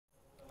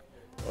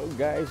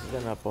guys, ito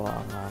na po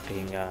ang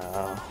aking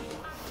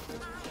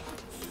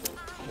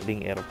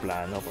huling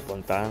aeroplano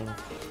papuntang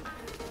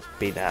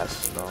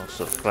Pinas, no?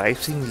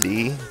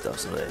 Surprisingly,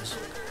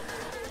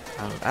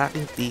 ang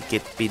aking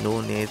ticket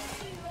pinunit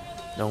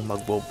nung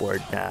magbo-board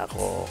na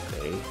ako,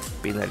 okay?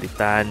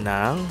 Pinalitan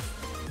ng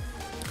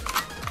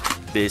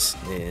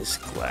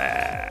business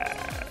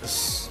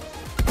class.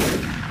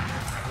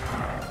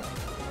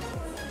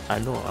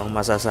 Ano ang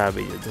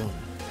masasabi nyo dun?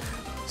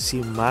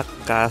 Si Mac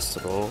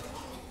Castro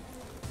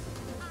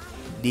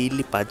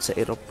dilipad sa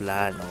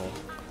eroplano,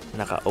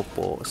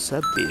 nakaupo sa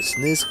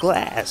business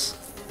class.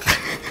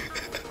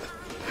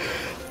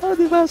 Oh,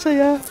 di ba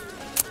saya?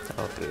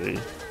 Okay.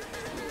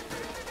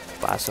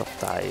 Pasok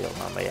tayo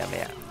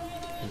mamaya-maya.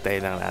 Hintayin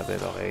lang natin,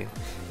 okay?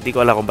 Hindi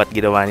ko alam kung ba't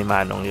ginawa ni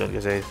Manong yun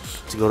kasi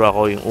siguro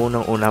ako yung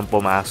unang-unang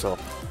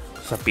pumasok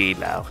sa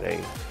pila,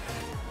 okay?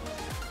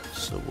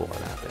 Subukan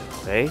natin,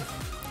 okay?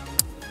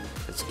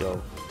 Let's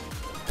go.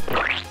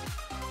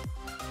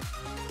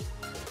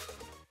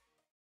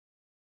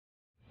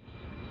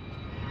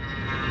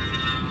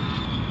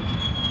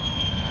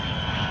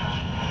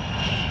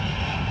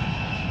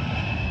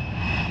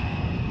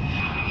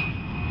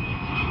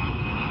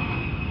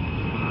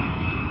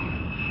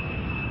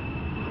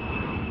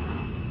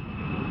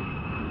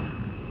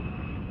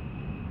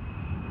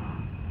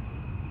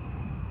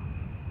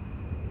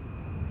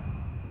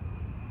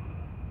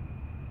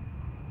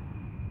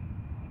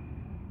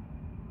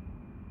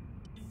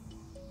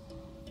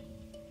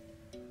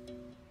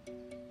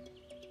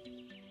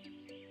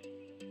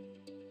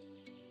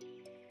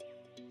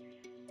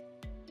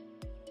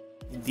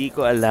 Hindi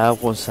ko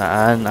alam kung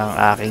saan ang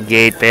aking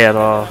gate,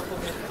 pero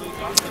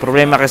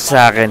problema kasi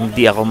sa akin,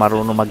 hindi ako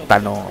marunong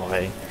magtanong,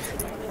 okay?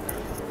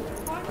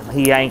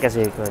 Mahihain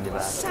kasi ako, di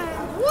ba?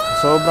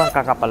 Sobrang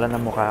kakapalan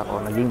ng mukha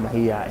ko, naging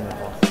mahihain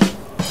ako.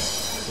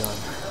 Yun.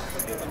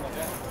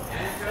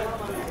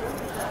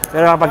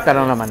 Pero kapag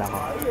tanong naman ako,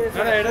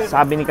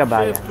 sabi ni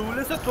Kabayan,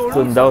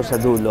 dun daw sa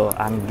dulo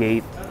ang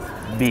gate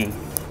B.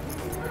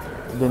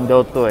 Dun daw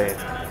to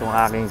itong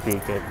aking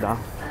ticket, no?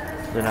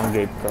 Doon ang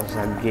gate ko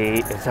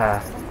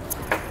sa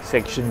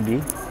section B.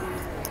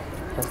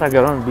 Basta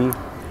ganoon, B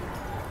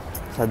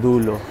sa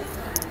dulo.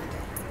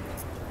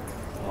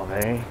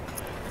 Okay.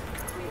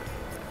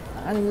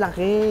 Ang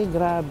laki,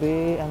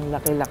 grabe, ang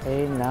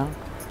laki-laki ng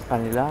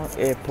kanilang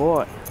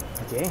airport.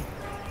 Okay.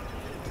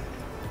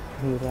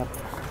 Hirap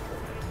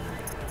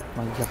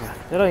maglakad.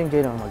 Pero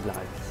enjoy naman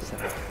maglakad.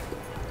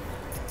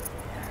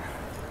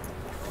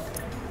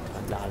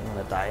 Maglakad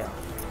muna tayo.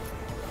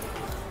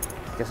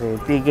 Kasi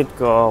ticket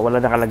ko, wala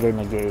nakalagay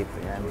na gate.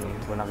 Yan,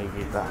 hindi ko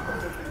nakikita.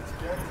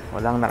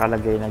 Walang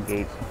nakalagay na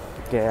gate.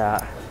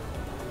 Kaya,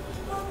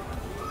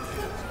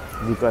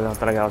 hindi ko alam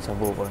talaga ako sa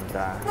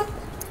pupunta.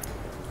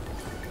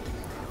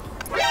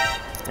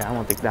 Kaya,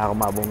 muntik na ako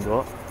mabunggo.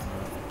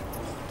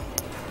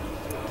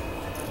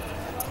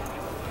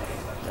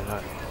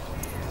 Ganon.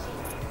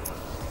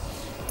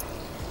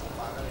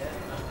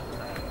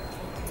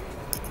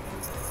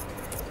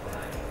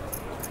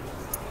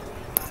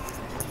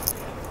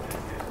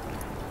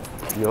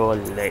 You're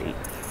late.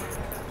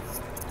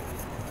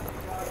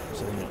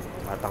 So,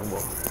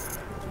 matakbo.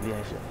 Diyan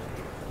siya.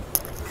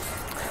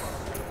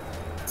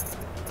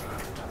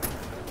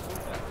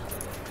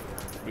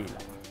 Bila.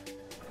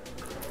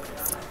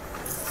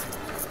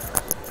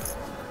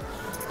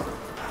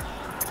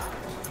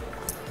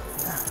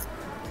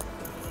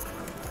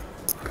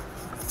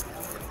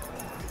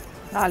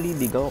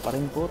 Naliligaw pa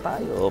rin po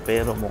tayo,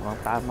 pero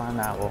mukhang tama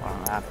na ako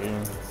ang aking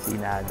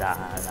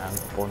sinadaanan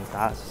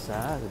punta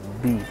sa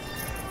B.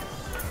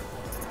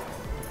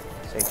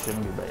 Section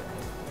B ba yan?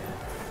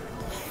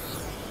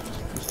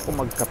 Gusto ko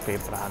magkape,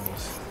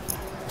 promise.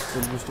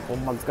 Gusto ko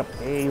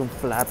magkape, yung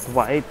flat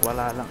white.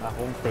 Wala lang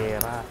akong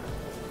pera.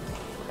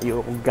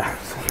 Ayokong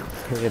gasa yung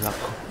pera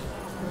ko.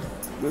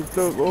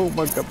 Gusto ko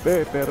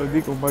magkape, pero di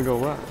ko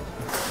magawa.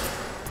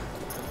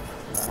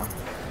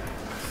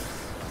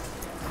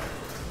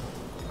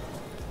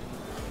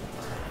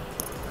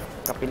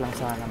 Kape lang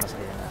sana,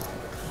 masaya na.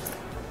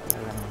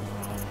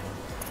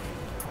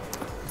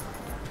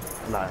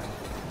 Wala.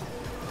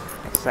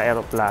 Sa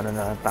aeroplano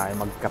na lang tayo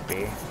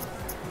magkape,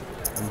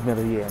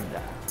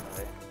 magmerienda.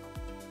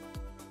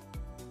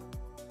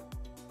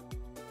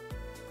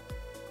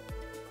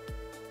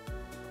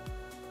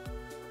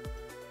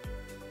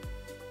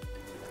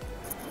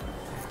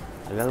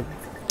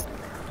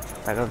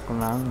 Tagal ko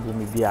nang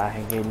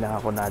bumibiyahe, kailangan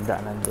ako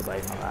nadaan ng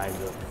Dubai, mga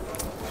idol.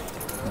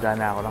 Nadaan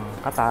na ako ng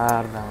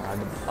Qatar, ng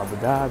Abu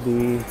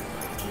Dhabi,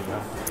 diba?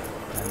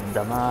 Ng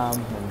Dammam,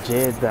 ng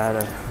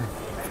Jeddah,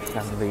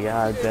 ng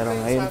Riyadh, pero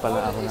ngayon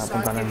pala ako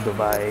napunta ng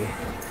Dubai.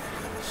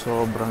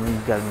 Sobrang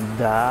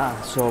ganda,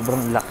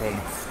 sobrang laki.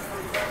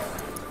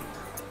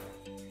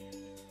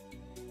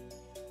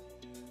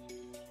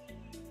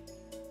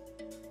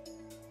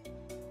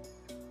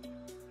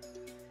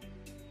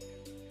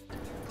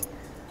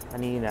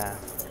 Kanina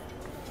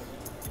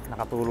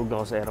nakatulog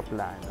ako sa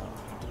eroplano.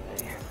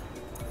 Okay.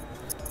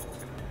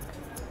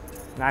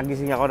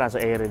 Nagising ako,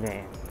 nasa area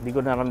na eh. Hindi ko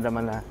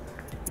naramdaman na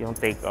yung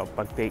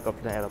pag take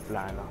off ng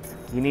aeroplano.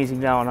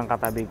 Ginising na ako ng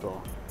katabi ko.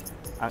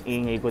 Ang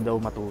ingay ko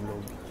daw matulog.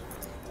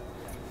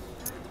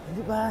 Di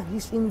ba?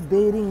 He's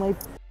invading my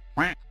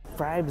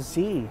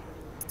privacy.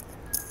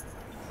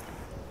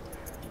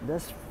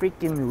 That's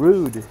freaking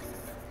rude.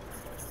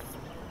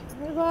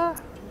 Di ba?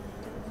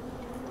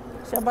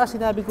 Siya ba,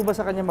 sinabi ko ba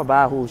sa kanya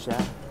mabaho siya?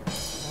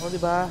 O, di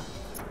ba?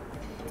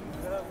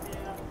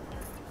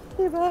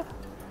 Di ba?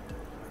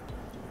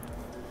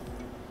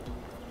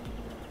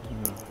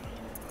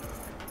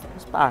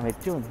 Mas pangit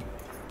yun.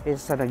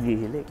 Kaysa sa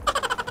naghihilik.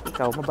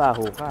 Ikaw,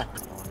 mabaho ka.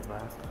 O, di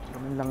ba?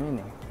 Ganun lang yun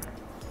eh.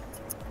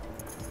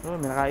 Oh,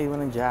 may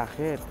nakaiwan ng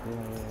jacket.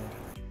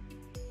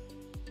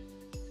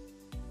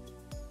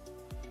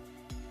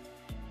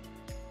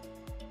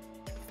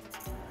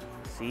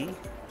 See?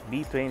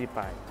 B25.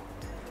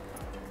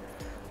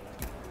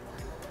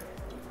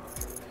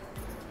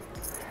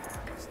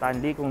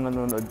 Stanley, kung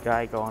nanonood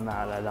ka, ikaw ang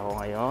naalala ko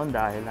ngayon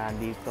dahil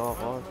nandito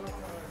ako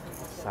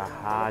sa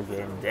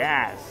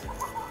Häagen-Dazs.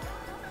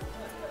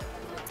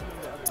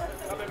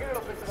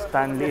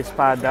 Stanley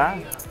Espada.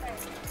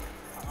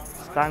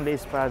 Stanley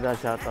Espada,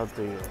 shout out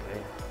to you.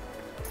 Okay?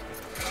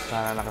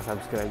 Sana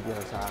nakasubscribe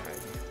ka sa akin.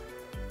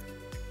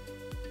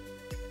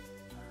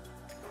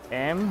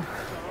 M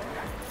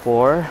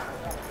for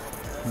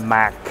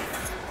Mac.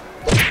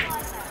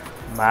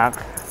 Mac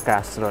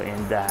Castro in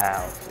the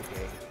house.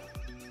 Okay.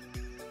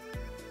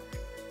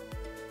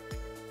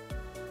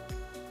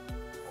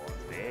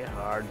 Forte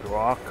Hard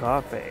Rock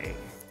Coffee.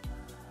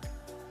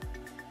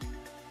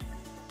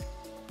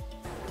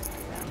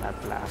 At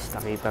last,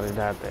 nakita rin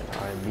natin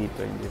ang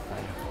B25.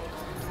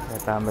 Kaya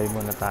tambay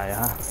muna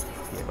tayo, ha?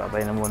 Okay,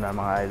 babay na muna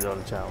mga idol.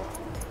 Ciao.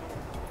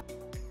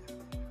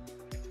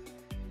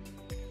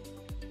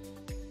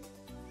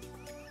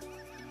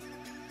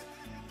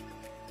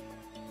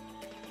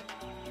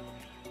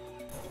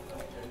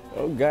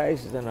 So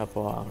guys, ito na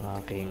po ang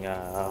aking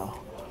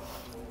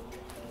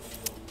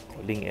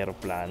huling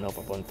aeroplano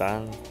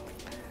papuntang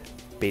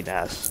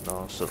Pinas,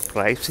 no?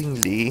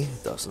 Surprisingly,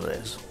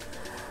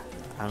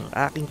 ang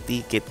aking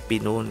ticket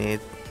pinunit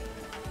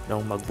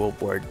nung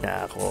magbo-board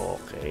na ako,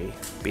 okay?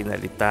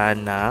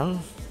 Pinalitan ng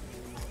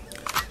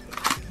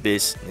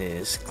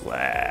business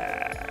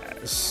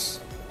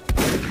class.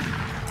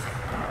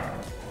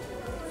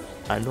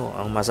 Ano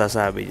ang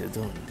masasabi niyo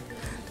dun?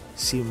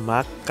 Si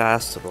Mac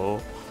Castro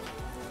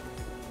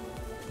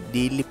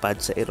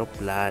dilipad sa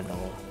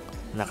eroplano,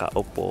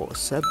 nakaupo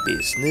sa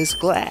business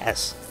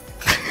class.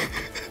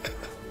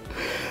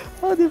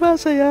 Oh, di ba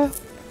saya?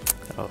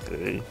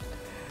 Okay.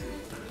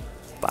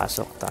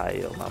 Pasok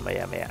tayo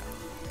mamaya-maya.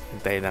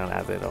 Hintayin lang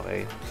natin,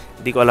 okay?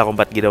 Hindi ko alam kung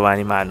ba't ginawa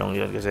ni Manong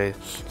yun kasi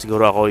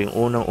siguro ako yung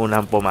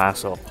unang-unang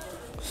pumasok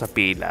sa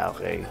pila,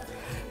 okay?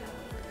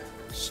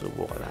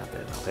 Subukan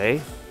natin,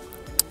 okay?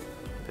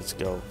 Let's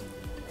go.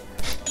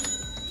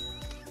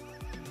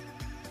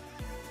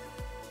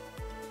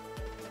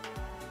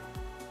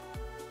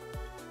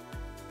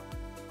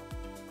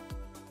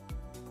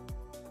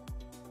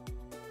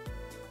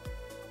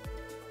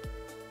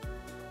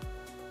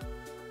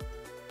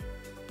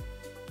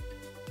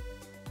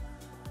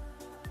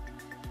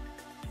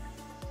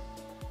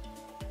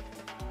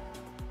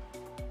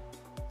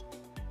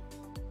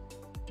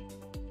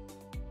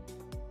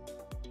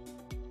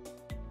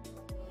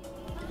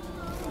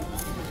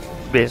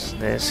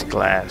 Business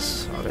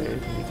class. Okay,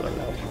 hindi ko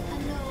alam.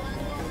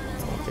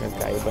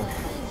 Pinagkaiba.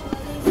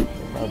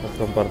 Dapat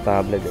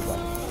komportable, di ba?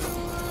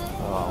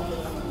 Oo.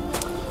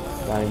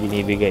 Dami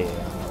binibigay.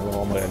 Alam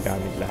ko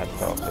magagamit lahat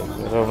to.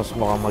 Okay. Pero mas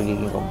mukhang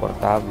magiging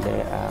komportable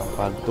ang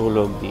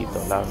pagtulog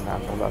dito. Lalo na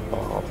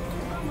ako.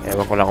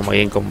 Ewan ko lang kung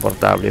magiging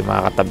komportable yung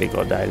mga katabi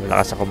ko dahil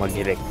malakas ako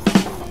maghilik.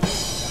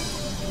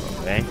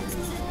 Okay?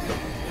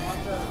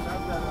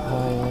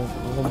 Ay,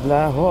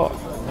 nablaho.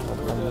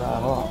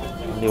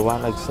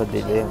 Liwanag sa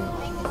dilim.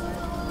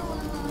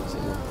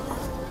 Sige.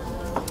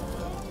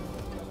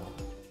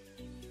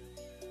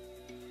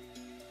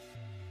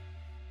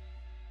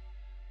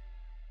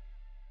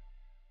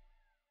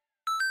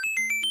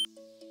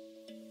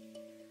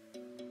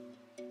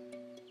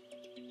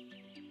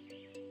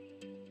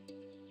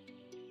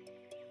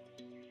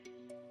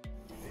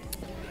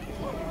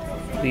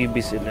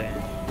 Freebie sila.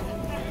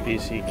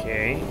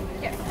 PCK.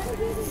 Yeah.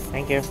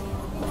 Thank you.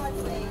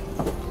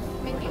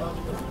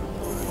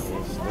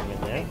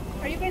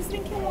 Are you guys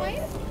drinking wine?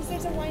 Because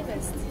there's a wine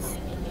list.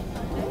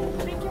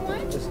 Drinking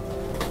wine?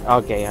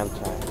 Okay, I'll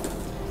try.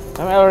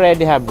 I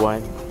already have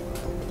one.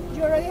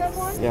 You already have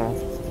one? Yeah.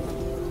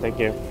 Thank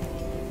you.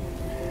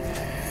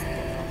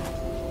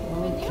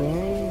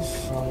 Okay,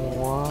 some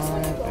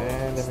wine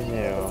and the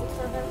menu.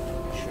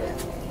 Sure.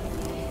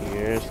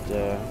 Here's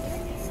the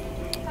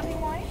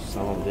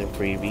some of the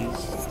freebies.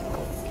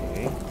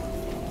 Okay.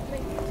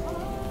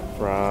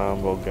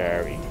 From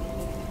Bulgaria.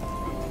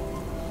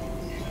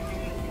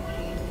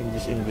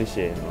 English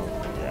eh, no?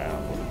 Yeah,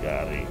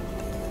 Bulgari.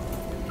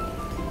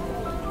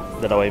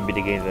 Dalawa yung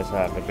binigay nila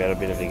sa akin, pero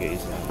binigay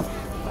isa.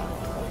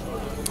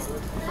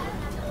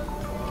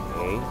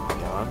 Okay,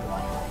 yan.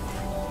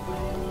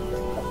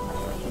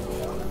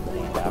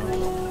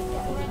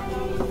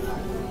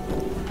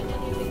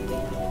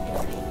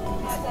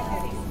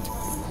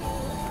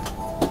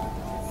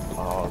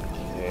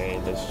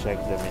 check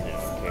the menu,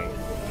 okay?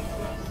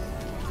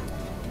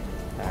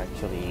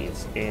 Actually,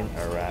 it's in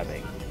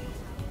Arabic.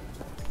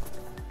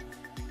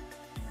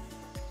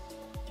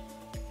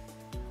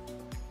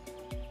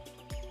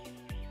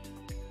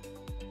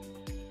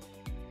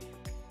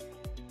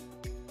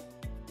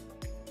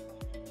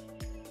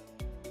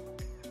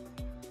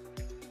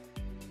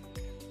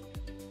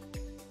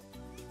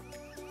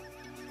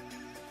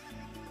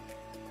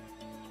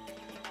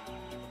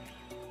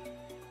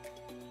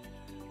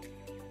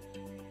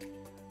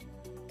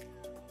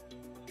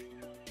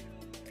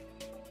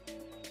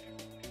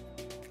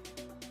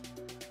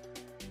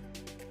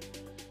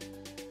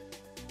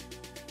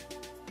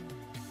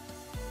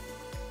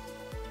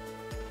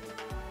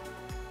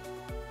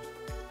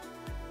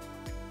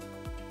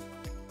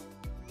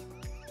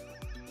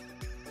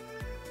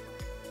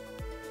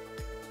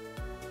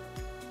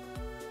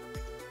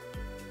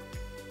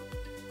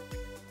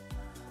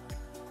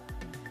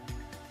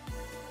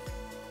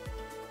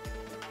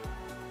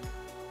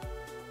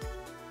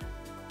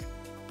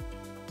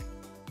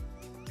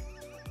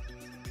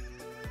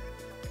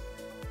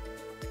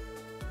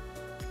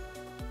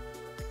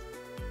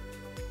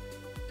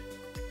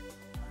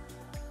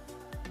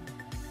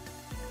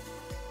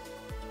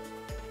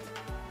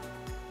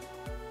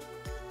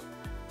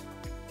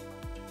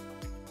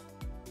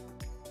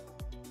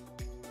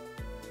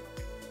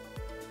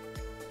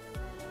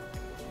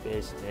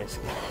 Business.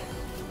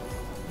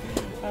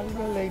 Ang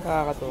galing,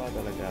 nakakatuwa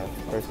talaga.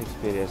 First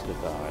experience ko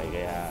to, okay?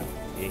 Kaya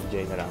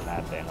enjoy na lang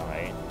natin,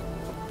 okay?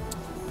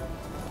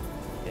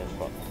 Yan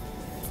po.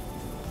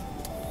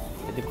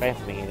 Pwede pa kaya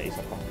humingi na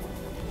isa pa.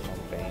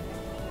 Champagne.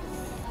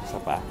 Isa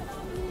pa.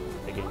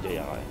 Nag-enjoy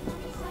ako eh.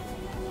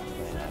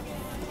 Okay na.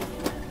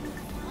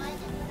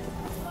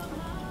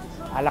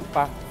 Alak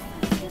pa.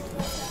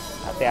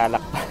 Ate,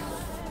 alak pa.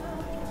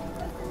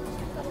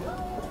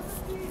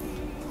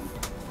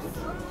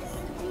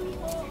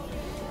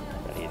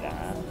 Dali na.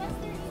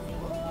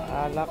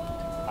 Alak.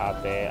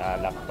 Ate,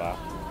 alak pa.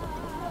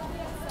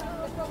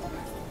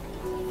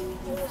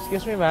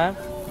 Excuse me, ma'am.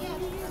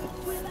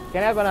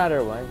 Can I have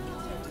another one?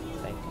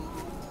 Thank you.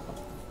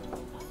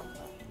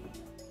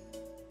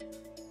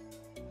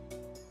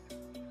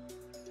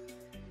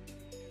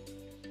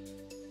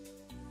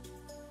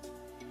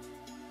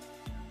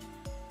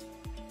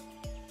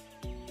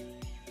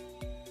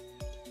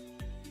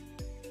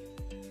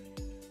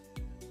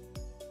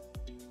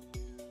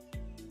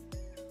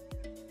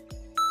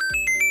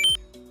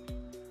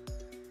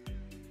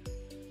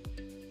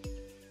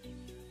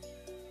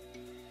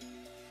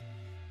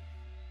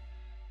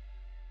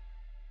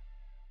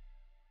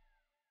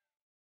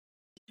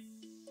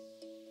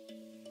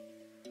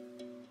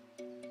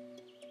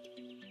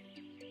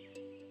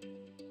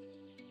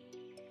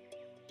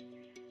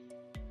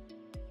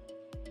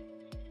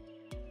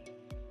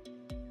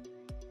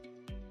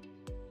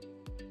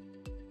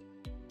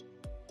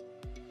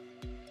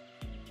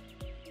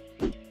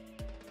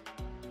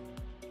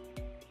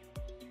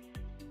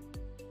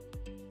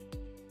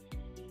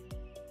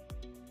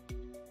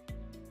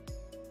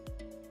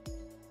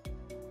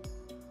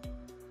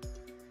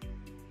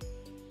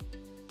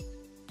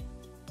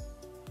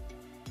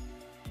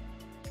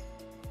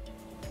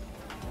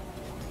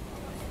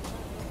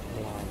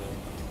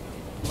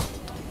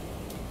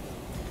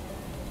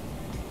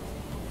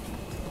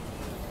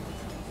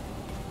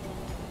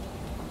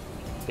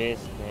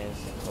 Business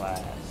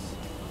class.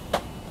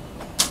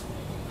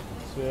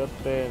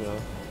 Swerte, no?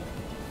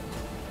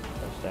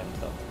 First time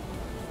to.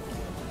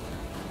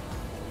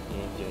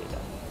 I-enjoy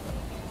lang.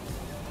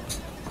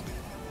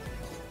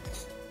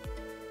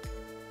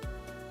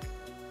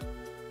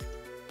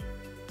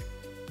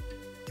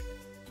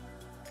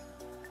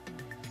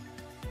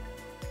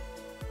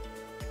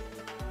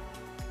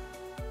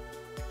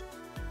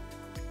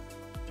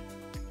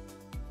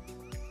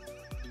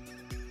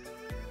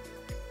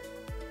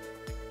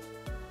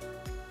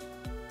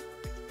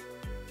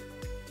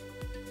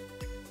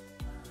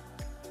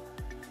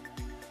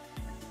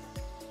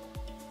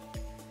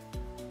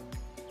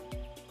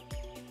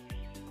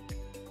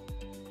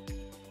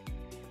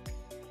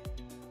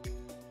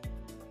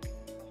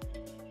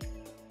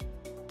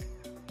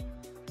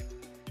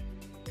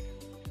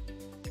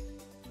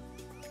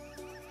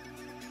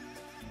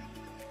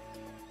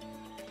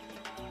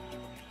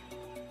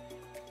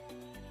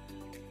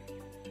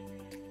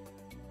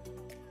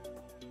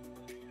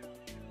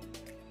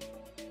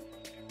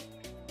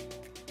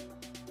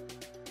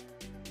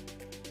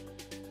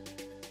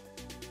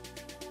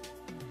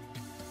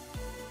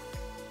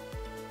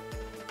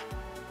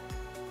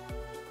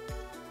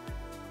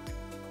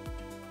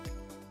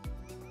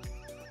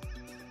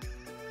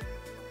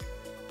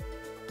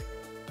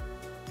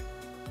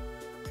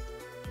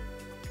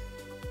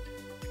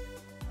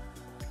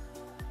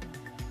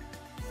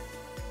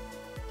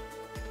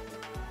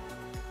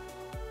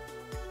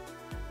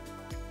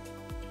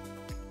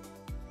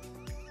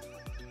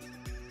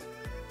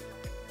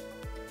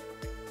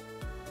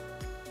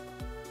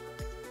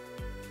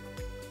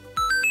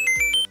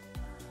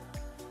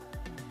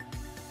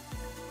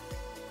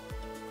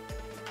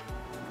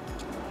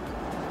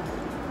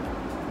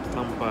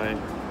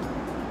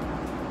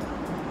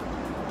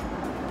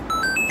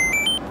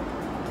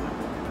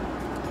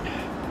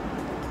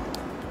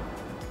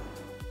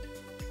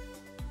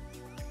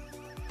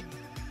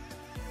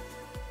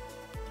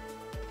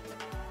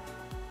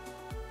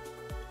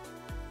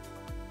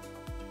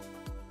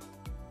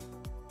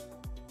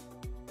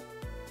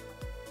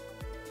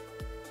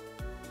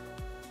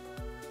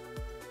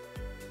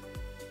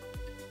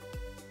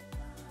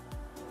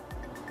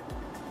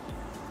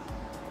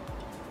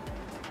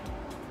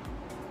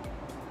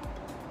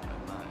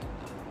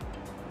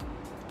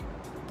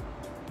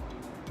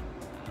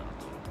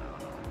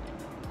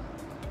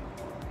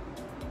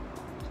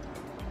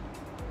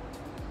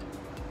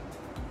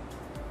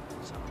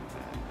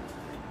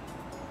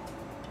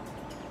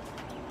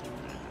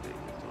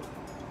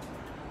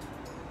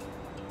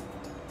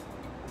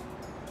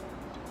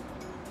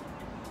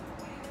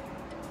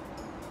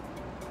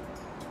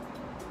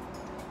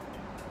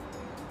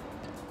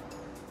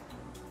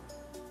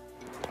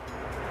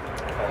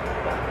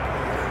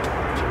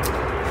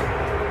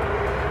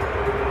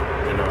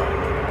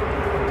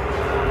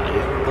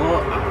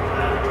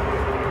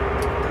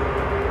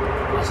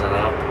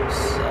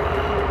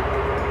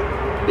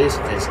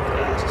 business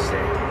class kasi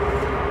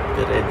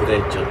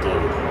dire-diretso to.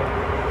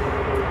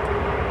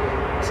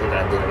 Kasi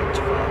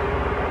na-diretso ka.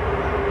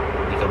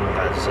 Hindi ka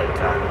mukha sa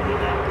economy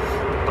na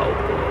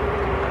paupo.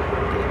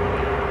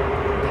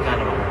 Hindi ka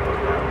naman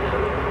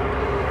komportable.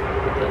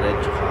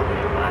 Diretso ka,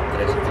 may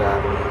mattress ka,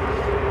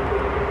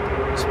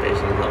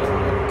 special na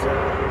unan ka,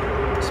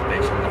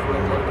 special na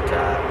kumamot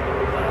ka,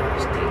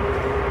 stick,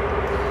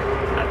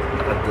 at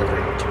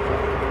nakadiretso ka.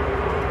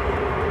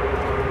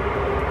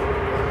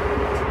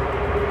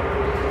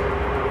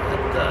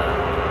 At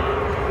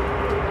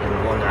yun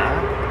muna,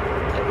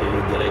 at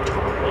diretso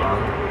ka po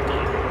ang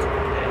tulog.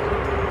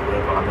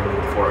 Meron pa kami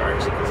 4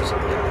 hours siguro sa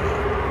biyahe.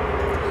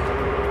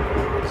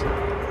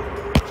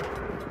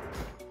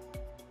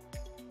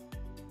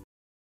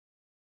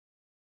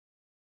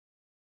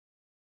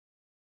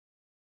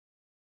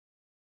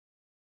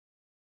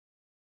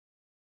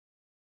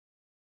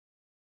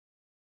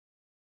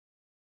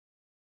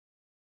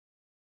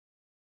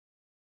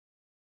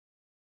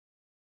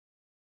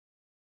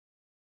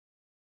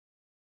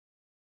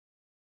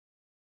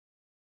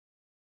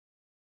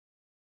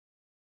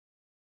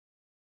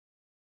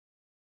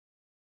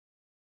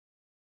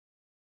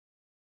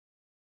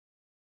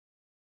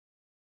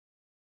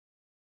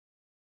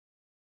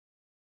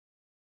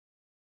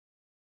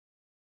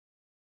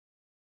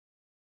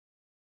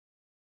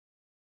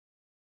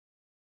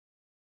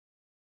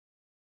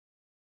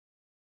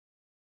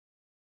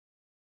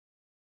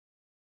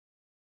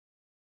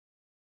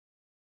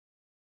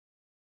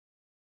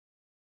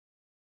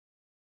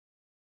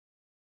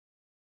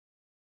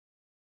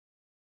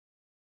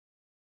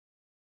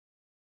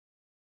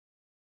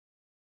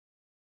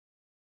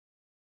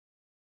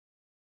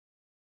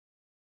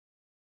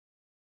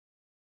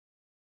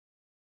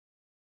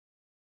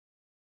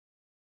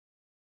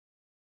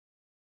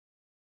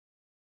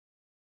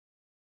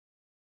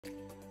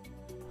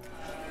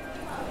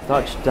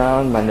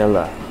 Touchdown,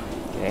 Manila.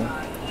 Okay.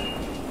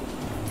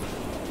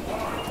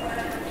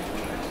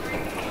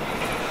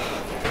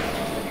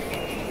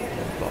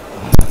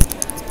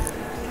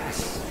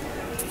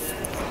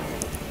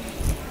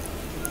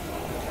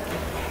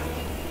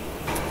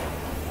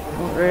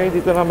 Okay,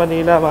 dito na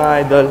Manila mga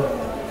idol.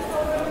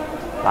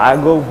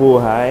 Bagong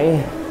buhay.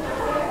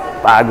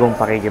 Bagong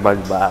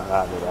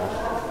pakikipagbaka, diba?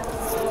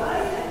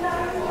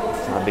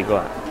 Sabi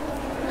ko,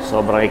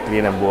 sobrang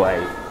ikli ng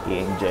buhay.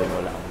 I-enjoy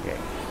mo lang, okay?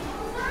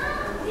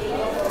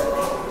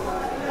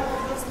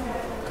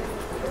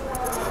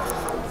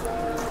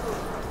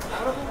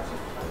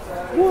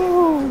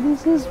 Wow,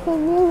 this is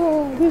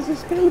Manila. This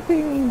is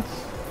Philippines.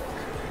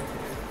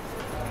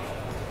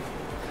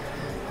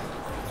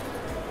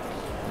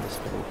 This is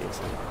Philippines.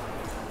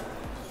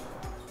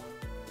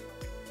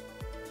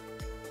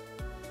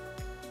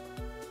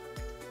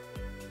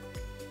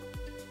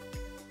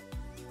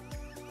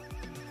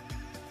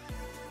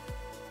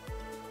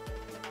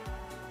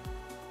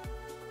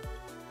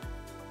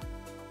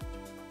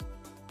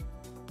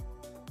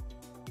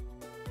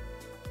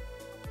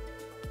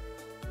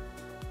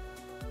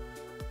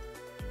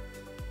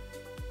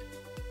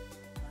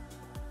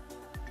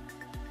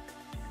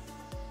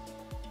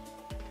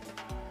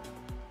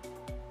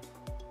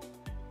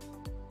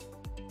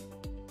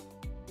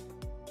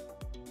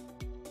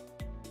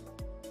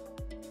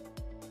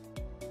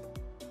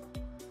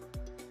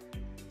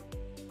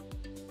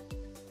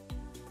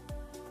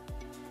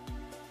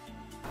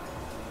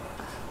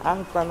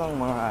 Ang tanong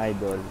mga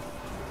idol,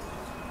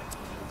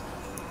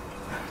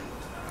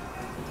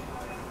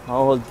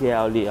 ma-hold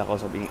kaya uli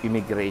ako sa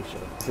immigration?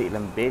 Kasi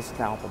ilang beses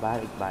na ako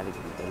pabalik-balik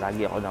dito.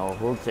 Lagi ako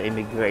na-hold sa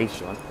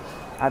immigration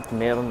at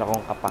meron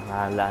akong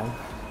kapangalan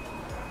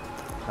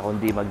na kung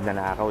di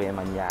magnanakaw,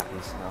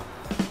 manyakis, no?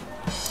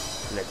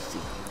 Let's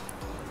see.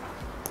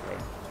 Okay.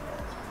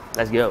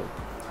 Let's go.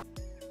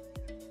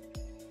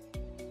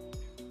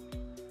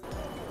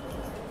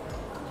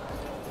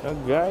 So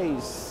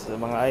guys,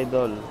 mga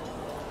idol,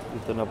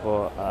 dito na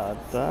po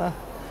at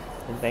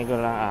hintayin ko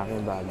lang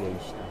aking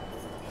baggage.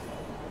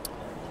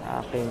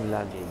 Aking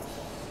luggage.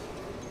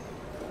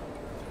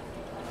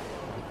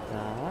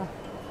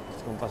 At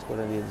kumpas ko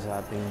na dito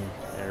sa ating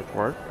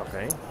airport.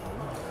 Okay.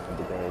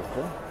 Dito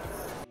ito.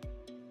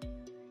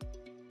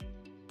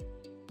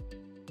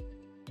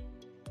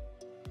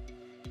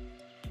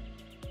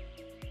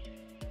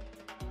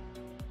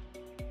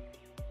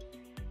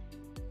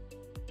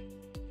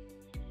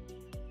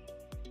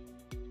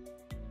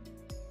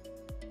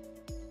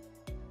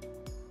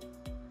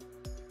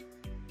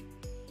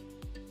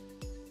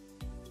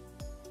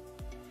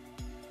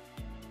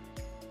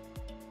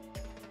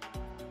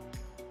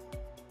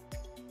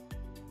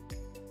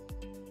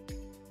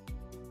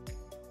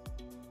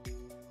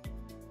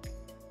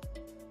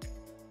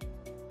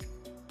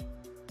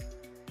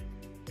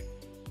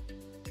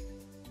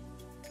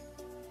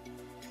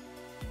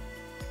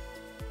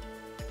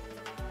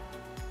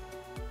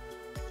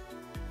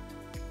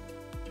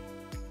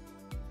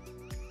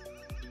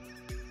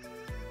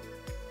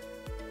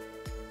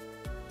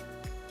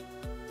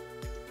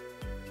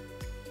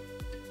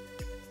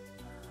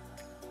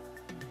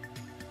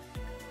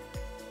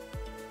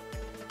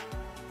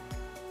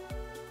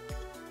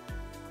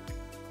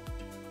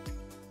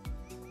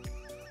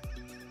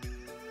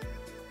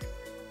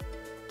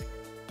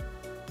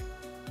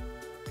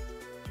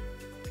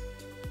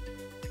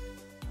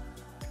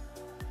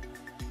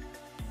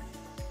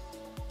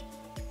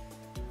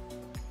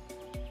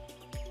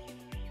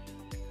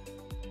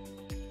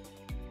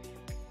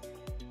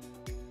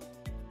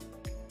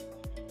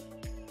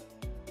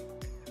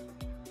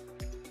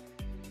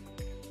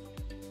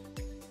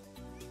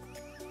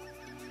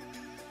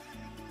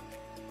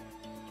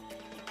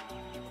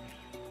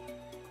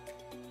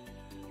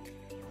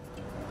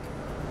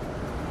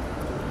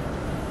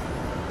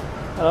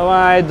 Hello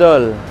mga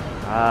idol.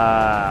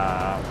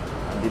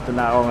 Andito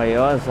na ako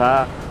ngayon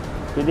sa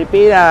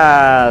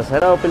Pilipinas.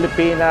 Hello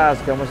Pilipinas.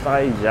 Kamusta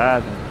kayo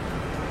dyan?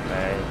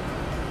 Okay.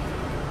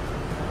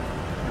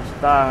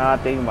 Kamusta ang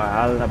ating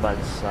mahal na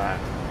bansa?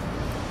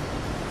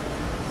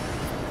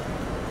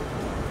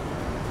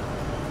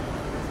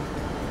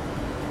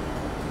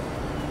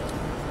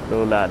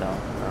 Lula, no?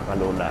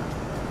 Nakakalula.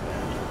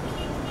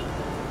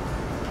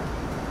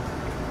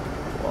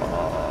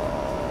 Wow.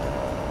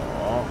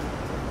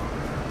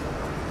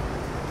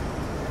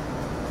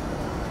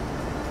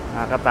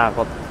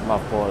 Nakakatakot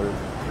ma-fall.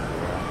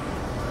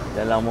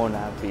 Yan lang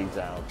muna. Peace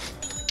out.